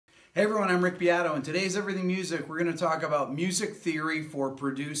Hey everyone, I'm Beato, and today's Everything Music, we're going to talk about music theory for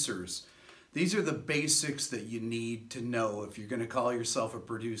producers. These are the basics that you need to know if you're going to call yourself a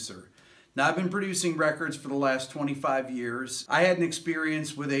producer. Now, I've been producing records for the last 25 years. I had an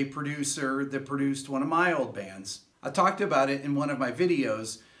experience with a producer that produced one of my old bands. I talked about it in one of my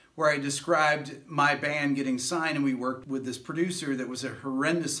videos where I described my band getting signed, and we worked with this producer that was a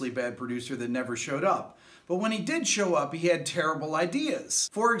horrendously bad producer that never showed up. But when he did show up, he had terrible ideas.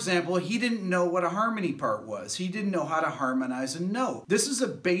 For example, he didn't know what a harmony part was. He didn't know how to harmonize a note. This is a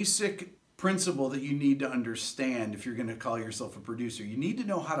basic principle that you need to understand if you're going to call yourself a producer. You need to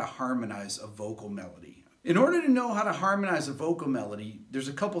know how to harmonize a vocal melody. In order to know how to harmonize a vocal melody, there's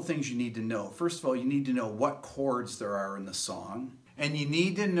a couple things you need to know. First of all, you need to know what chords there are in the song, and you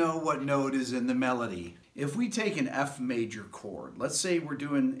need to know what note is in the melody. If we take an F major chord, let's say we're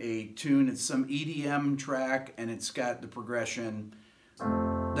doing a tune, it's some EDM track, and it's got the progression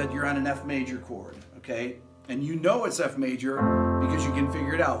that you're on an F major chord, okay? And you know it's F major because you can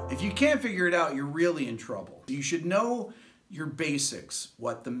figure it out. If you can't figure it out, you're really in trouble. You should know your basics,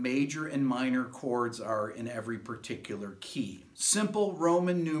 what the major and minor chords are in every particular key. Simple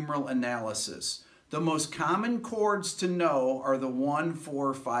Roman numeral analysis. The most common chords to know are the 1,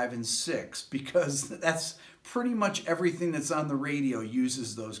 4, 5, and 6 because that's pretty much everything that's on the radio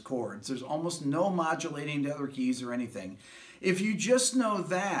uses those chords. There's almost no modulating to other keys or anything. If you just know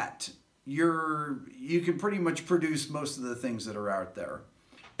that, you can pretty much produce most of the things that are out there.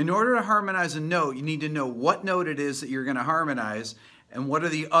 In order to harmonize a note, you need to know what note it is that you're going to harmonize and what are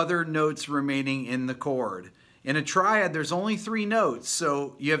the other notes remaining in the chord. In a triad, there's only 3 notes,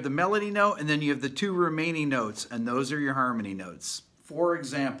 so you have the melody note and then you have the 2 remaining notes, and those are your harmony notes. For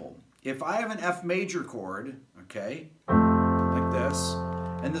example, if I have an F major chord, okay, like this,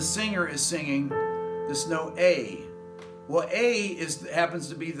 and the singer is singing this note A, well, A happens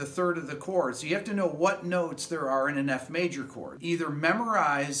to be the 3rd of the chord, so you have to know what notes there are in an F major chord. Either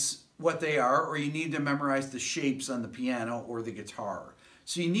memorize what they are, or you need to memorize the shapes on the piano or the guitar.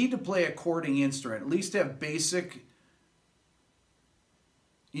 So you need to play a chording instrument, at least have basic,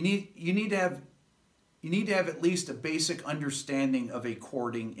 you need to have at least a basic understanding of a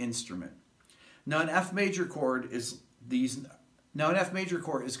chording instrument. Now an F major chord is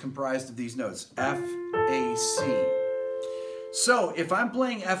comprised of these notes, F, A, C. So if I'm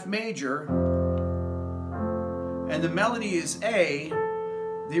playing F major and the melody is A,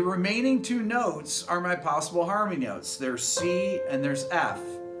 the remaining 2 notes are my possible harmony notes. There's C and there's F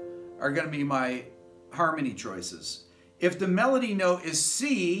are going to be my harmony choices. If the melody note is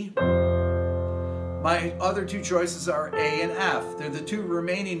C, my other 2 choices are A and F. They're the 2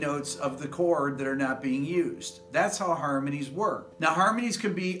 remaining notes of the chord that are not being used. That's how harmonies work. Now harmonies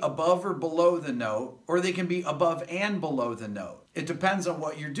can be above or below the note, or they can be above and below the note. It depends on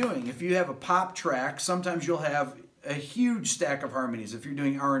what you're doing. If you have a pop track, sometimes you'll have a huge stack of harmonies. If you're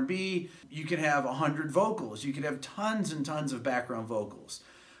doing R&B, you can have 100 vocals. You can have tons and tons of background vocals.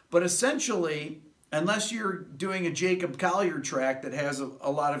 But essentially, unless you're doing a Jacob Collier track that has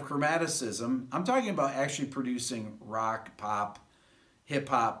a lot of chromaticism, I'm talking about actually producing rock, pop,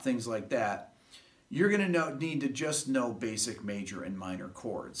 hip-hop, things like that, you're going to need to just know basic major and minor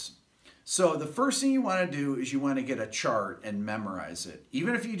chords. So the first thing you want to do is you want to get a chart and memorize it.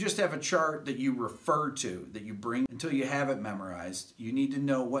 Even if you just have a chart that you refer to, that you bring until you have it memorized, you need to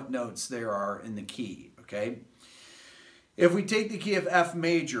know what notes there are in the key, okay? If we take the key of F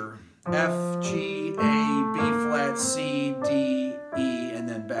major, F, G, A, B flat, C, D, E, and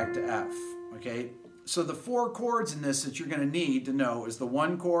then back to F, okay? So the 4 chords in this that you're going to need to know is the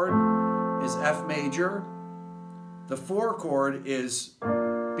 1 chord is F major, the 4 chord is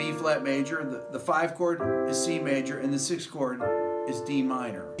B flat major, the 5 chord is C major, and the 6 chord is D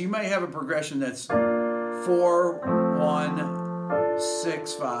minor. You might have a progression that's 4, 1,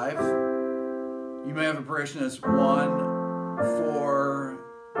 6, 5. You may have a progression that's 1, 4,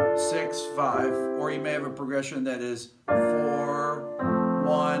 6, 5, or you may have a progression that is 4,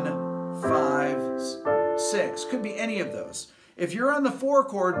 1, 5, 6. Could be any of those. If you're on the 4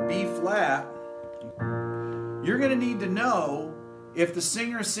 chord, B flat, you're going to need to know if the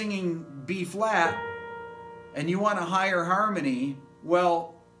singer's singing B flat and you want a higher harmony,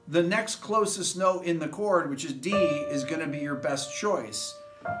 well, the next closest note in the chord, which is D, is going to be your best choice.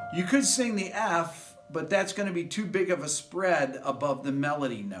 You could sing the F, but that's going to be too big of a spread above the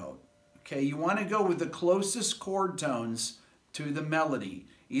melody note. Okay, you want to go with the closest chord tones to the melody,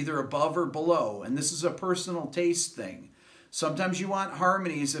 either above or below, and this is a personal taste thing. Sometimes you want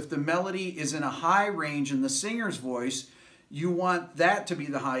harmonies. If the melody is in a high range in the singer's voice, you want that to be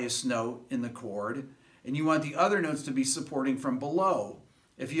the highest note in the chord, and you want the other notes to be supporting from below.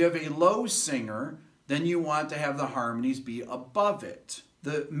 If you have a low singer, then you want to have the harmonies be above it.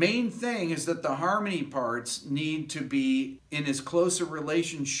 The main thing is that the harmony parts need to be in as close a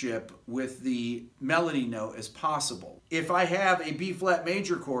relationship with the melody note as possible. If I have a B flat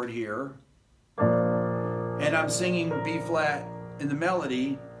major chord here, and I'm singing B flat in the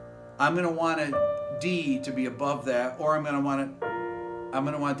melody, I'm going to want a D to be above that, or I'm going to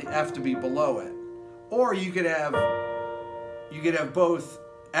want the F to be below it. Or you could have both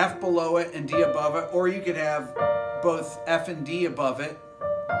F below it and D above it, or you could have both F and D above it,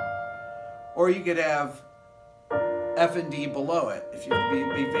 or you could have F and D below it. If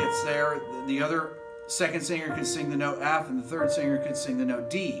it's there, the other second singer could sing the note F and the third singer could sing the note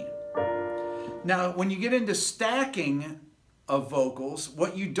D. Now, when you get into stacking of vocals,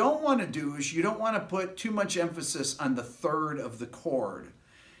 what you don't want to do is you don't want to put too much emphasis on the third of the chord.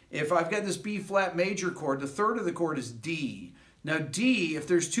 If I've got this B flat major chord, the third of the chord is D. Now D, if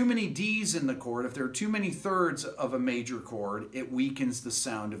there's too many Ds in the chord, if there are too many thirds of a major chord, it weakens the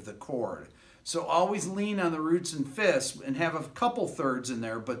sound of the chord. So always lean on the roots and fifths and have a couple thirds in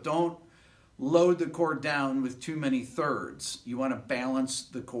there, but don't load the chord down with too many thirds. You want to balance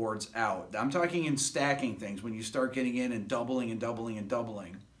the chords out. I'm talking in stacking things, when you start getting in and doubling and doubling and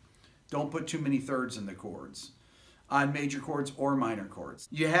doubling. Don't put too many thirds in the chords, on major chords or minor chords.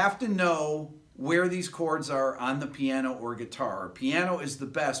 You have to know where these chords are on the piano or guitar. Piano is the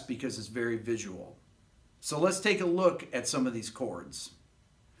best because it's very visual. So let's take a look at some of these chords.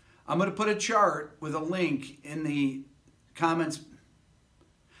 I'm going to put a chart with a link in the comments.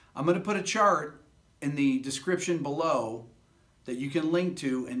 I'm going to put a chart in the description below that you can link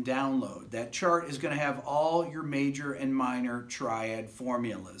to and download. That chart is going to have all your major and minor triad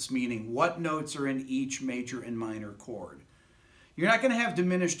formulas, meaning what notes are in each major and minor chord. You're not going to have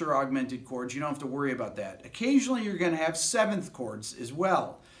diminished or augmented chords. You don't have to worry about that. Occasionally you're going to have seventh chords as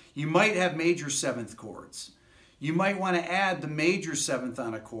well. You might have major seventh chords. You might want to add the major seventh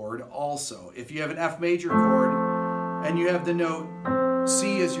on a chord also. If you have an F major chord and you have the note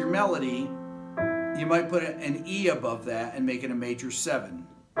C as your melody, you might put an E above that and make it a major 7.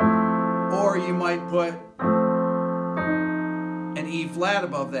 Or you might put an E flat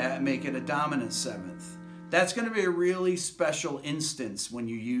above that and make it a dominant 7th. That's going to be a really special instance when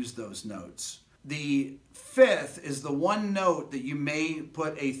you use those notes. The 5th is the one note that you may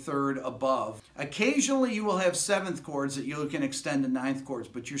put a third above. Occasionally you will have 7th chords that you can extend to 9th chords,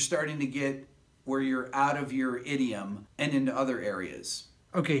 but you're starting to get where you're out of your idiom and into other areas.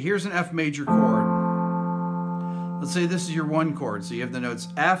 Okay, here's an F major chord. Let's say this is your 1 chord. So you have the notes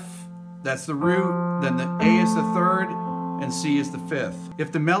F, that's the root, then the A is the 3rd, and C is the 5th.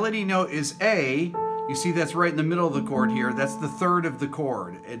 If the melody note is A, you see that's right in the middle of the chord here. That's the 3rd of the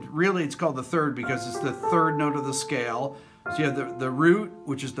chord. It's called the 3rd because it's the 3rd note of the scale. So you have the root,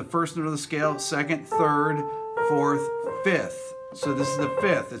 which is the 1st note of the scale, 2nd, 3rd, 4th, 5th. So this is the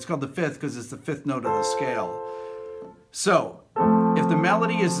 5th. It's called the 5th because it's the 5th note of the scale. So if the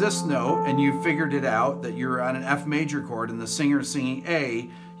melody is this note and you figured it out that you're on an F major chord and the singer is singing A,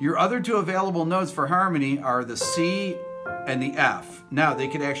 your other 2 available notes for harmony are the C and the F. Now they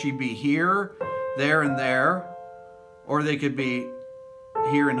could actually be here, there, and there, or they could be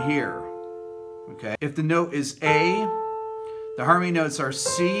here and here. Okay. If the note is A, the harmony notes are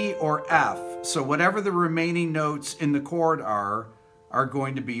C or F. So whatever the remaining notes in the chord are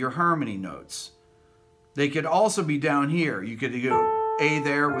going to be your harmony notes. They could also be down here. You could go A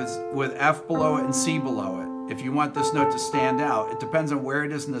there with F below it and C below it. If you want this note to stand out, it depends on where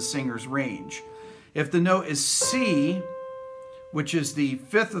it is in the singer's range. If the note is C, which is the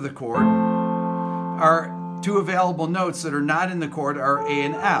 5th of the chord, our 2 available notes that are not in the chord are A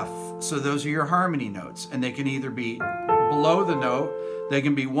and F. So those are your harmony notes. And they can either be below the note, they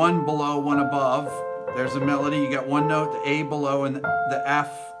can be 1 below, 1 above. There's a melody, you got 1 note, the A below, and the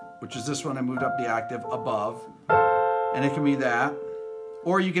F, which is this one, I moved up the octave, above. And it can be that.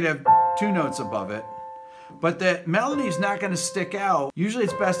 Or you could have 2 notes above it. But the melody is not going to stick out. Usually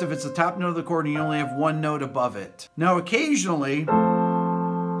it's best if it's the top note of the chord and you only have 1 note above it. Now occasionally, you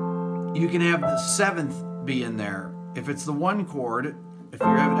can have the 7th be in there. If it's the 1 chord, if you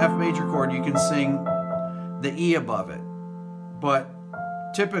have an F major chord, you can sing the E above it. But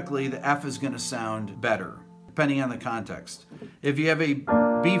typically the F is going to sound better, depending on the context. If you have a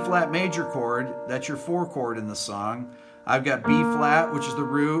B flat major chord, that's your 4 chord in the song. I've got B flat, which is the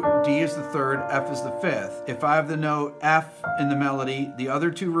root, D is the 3rd, F is the 5th. If I have the note F in the melody, the other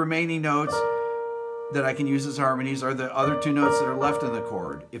 2 remaining notes that I can use as harmonies are the other 2 notes that are left in the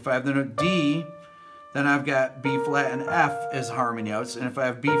chord. If I have the note D, then I've got B flat and F as harmony notes. And if I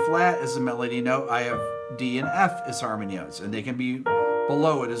have B flat as a melody note, I have D and F as harmony notes. And they can be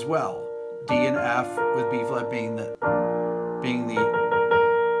below it as well. D and F with B flat being the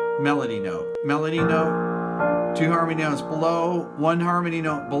melody note. Melody note, 2 harmony notes below, 1 harmony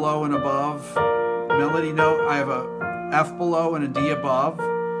note below and above. Melody note, I have a F below and a D above,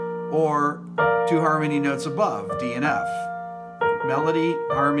 or 2 harmony notes above, D and F. Melody,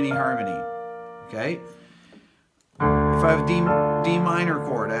 harmony, harmony. Okay? If I have D minor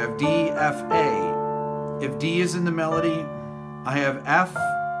chord, I have D, F, A. If D is in the melody, I have F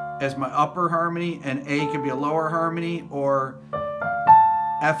as my upper harmony, and A can be a lower harmony, or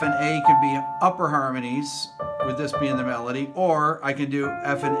F and A can be upper harmonies, with this being the melody, or I can do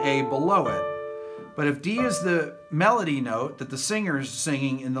F and A below it. But if D is the melody note that the singer is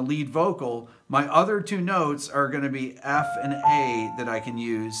singing in the lead vocal, my other 2 notes are going to be F and A that I can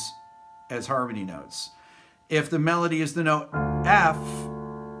use as harmony notes. If the melody is the note F,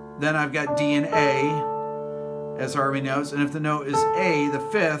 then I've got D and A as harmony notes. And if the note is A, the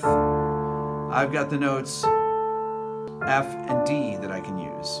 5th, I've got the notes F and D that I can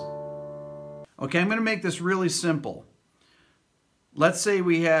use. Okay, I'm going to make this really simple. Let's say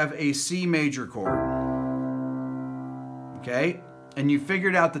we have a C major chord. Okay? And you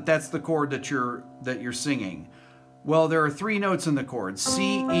figured out that that's the chord that you're singing. Well, there are 3 notes in the chord,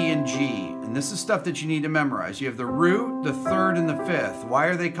 C, E, and G. And this is stuff that you need to memorize. You have the root, the 3rd, and the 5th. Why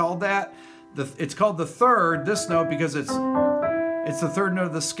are they called that? It's called the 3rd, this note, because it's the 3rd note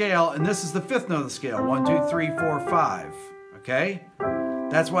of the scale, and this is the 5th note of the scale. 1, 2, 3, 4, 5. Okay?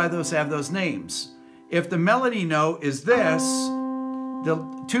 That's why those have those names. If the melody note is this, the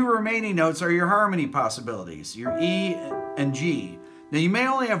 2 remaining notes are your harmony possibilities, your E and G. Now you may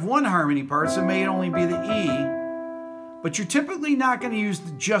only have 1 harmony part, so it may only be the E, but you're typically not going to use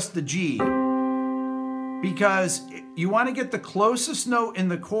just the G, because you want to get the closest note in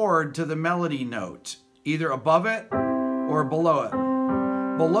the chord to the melody note, either above it or below it.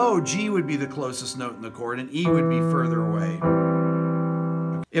 Below, G would be the closest note in the chord, and E would be further away.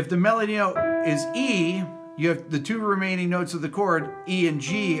 If the melody note is E, you have the 2 remaining notes of the chord, E and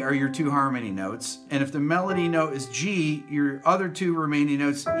G, are your 2 harmony notes. And if the melody note is G, your other 2 remaining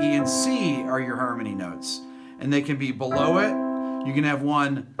notes, E and C, are your harmony notes. And they can be below it. You can have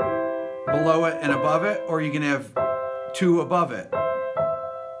 1 below it and above it, or you can have 2 above it.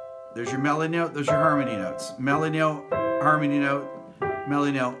 There's your melody note, those are your harmony notes. Melody note, harmony note,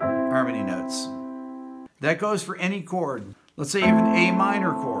 melody note, harmony notes. That goes for any chord. Let's say you have an A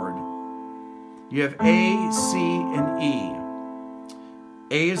minor chord. You have A, C, and E.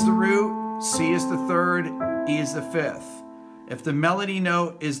 A is the root, C is the 3rd, E is the 5th. If the melody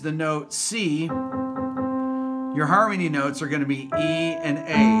note is the note C, your harmony notes are going to be E and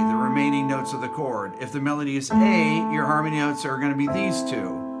A, the remaining notes of the chord. If the melody is A, your harmony notes are going to be these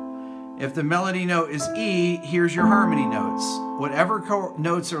 2. If the melody note is E, here's your harmony notes. Whatever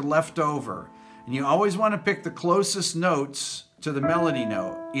notes are left over. And you always want to pick the closest notes to the melody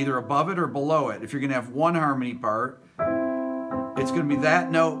note, either above it or below it. If you're going to have 1 harmony part, it's going to be that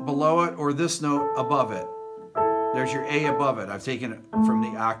note below it or this note above it. There's your A above it. I've taken it from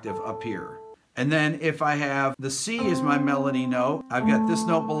the octave up here. And then if I have the C as my melody note, I've got this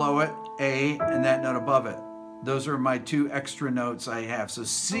note below it, A, and that note above it. Those are my 2 extra notes I have. So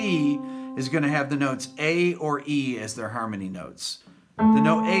C is going to have the notes A or E as their harmony notes. The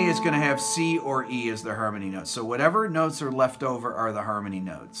note A is going to have C or E as their harmony notes. So whatever notes are left over are the harmony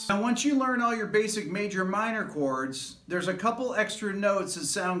notes. Now once you learn all your basic major minor chords, there's a couple extra notes that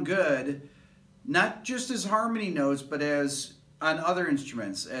sound good, not just as harmony notes, but as on other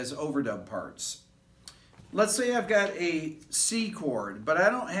instruments, as overdub parts. Let's say I've got a C chord, but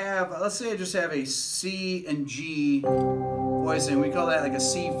I don't have, let's say I just have a C and G voicing. We call that like a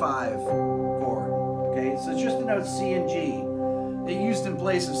C5 chord. Okay, so it's just the notes C and G. They used in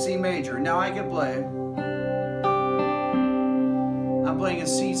place of C major. Now I can play. I'm playing a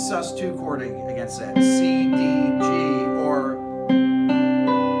C sus2 chord against that. C, D, G, or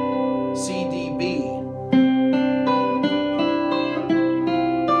C, D, B.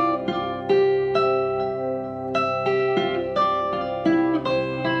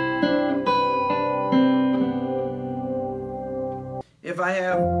 If I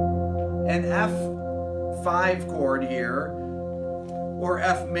have an F5 chord here, or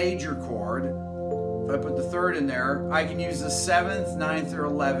F major chord, if I put the 3rd in there, I can use the 7th, 9th, or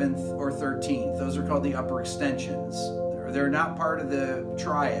 11th, or 13th. Those are called the upper extensions. They're not part of the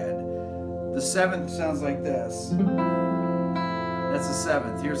triad. The 7th sounds like this. That's the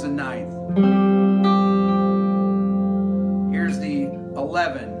 7th. Here's the 9th. Here's the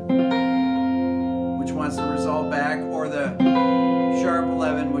 11, which wants to resolve back, or the sharp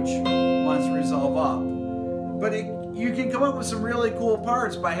 11, which wants to resolve up. But you can come up with some really cool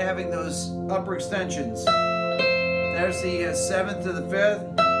parts by having those upper extensions. There's the 7th to the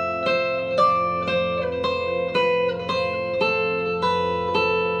 5th.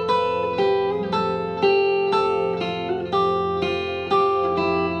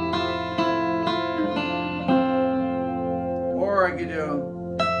 Or I could do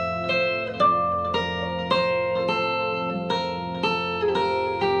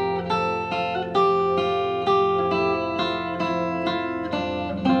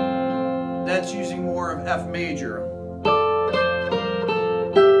that's using more of F major.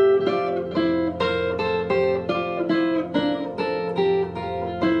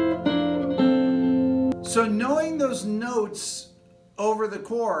 So knowing those notes over the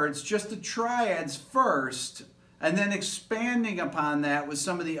chords, just the triads first, and then expanding upon that with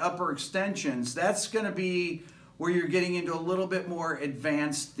some of the upper extensions, that's going to be where you're getting into a little bit more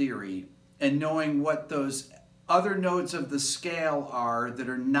advanced theory and knowing what those other notes of the scale are that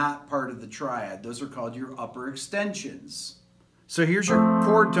are not part of the triad. Those are called your upper extensions. So here's your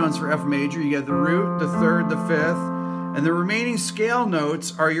chord tones for F major. You got the root, the 3rd, the 5th, and the remaining scale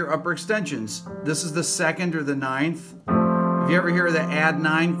notes are your upper extensions. This is the 2nd or the 9th. If you ever hear the add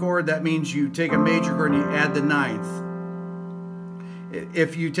 9 chord, that means you take a major chord and you add the 9th.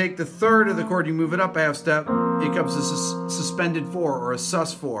 If you take the 3rd of the chord, you move it up a half step, it comes a suspended 4 or a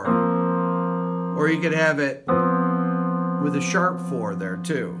sus 4. Or you could have it with a sharp 4 there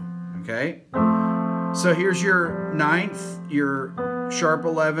too, okay? So here's your 9th, your sharp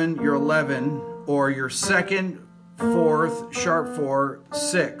 11, your 11, or your 2nd, 4th, sharp 4,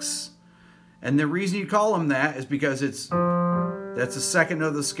 6. And the reason you call them that is because that's the 2nd note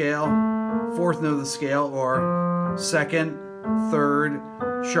of the scale, 4th note of the scale, or 2nd, 3rd,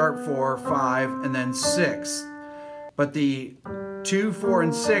 sharp 4, 5, and then 6. But the 2, 4,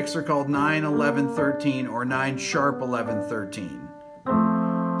 and 6 are called 9, 11, 13, or 9 sharp 11, 13.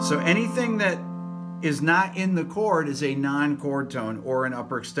 So anything that is not in the chord is a non-chord tone or an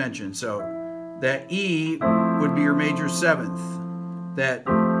upper extension. So that E would be your major 7th. That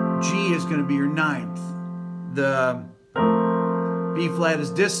G is going to be your 9th. The B flat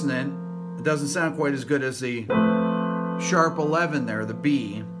is dissonant. It doesn't sound quite as good as the sharp 11 there, the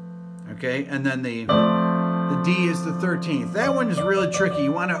B. Okay, and then the D is the 13th. That one is really tricky.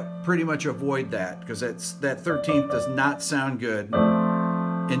 You want to pretty much avoid that because that 13th does not sound good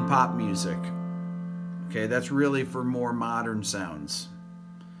in pop music. Okay, that's really for more modern sounds.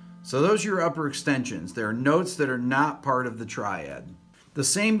 So those are your upper extensions. There are notes that are not part of the triad. The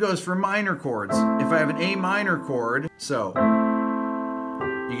same goes for minor chords. If I have an A minor chord, so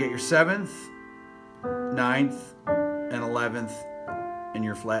you get your 7th, 9th, and 11th, and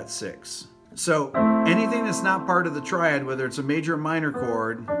your flat 6. So anything that's not part of the triad, whether it's a major or minor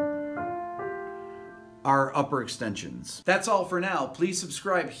chord, are upper extensions. That's all for now. Please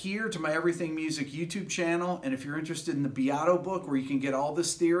subscribe here to my Everything Music YouTube channel. And if you're interested in the Beato book where you can get all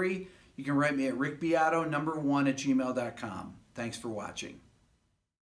this theory, you can write me at rickbeato1@gmail.com. Thanks for watching.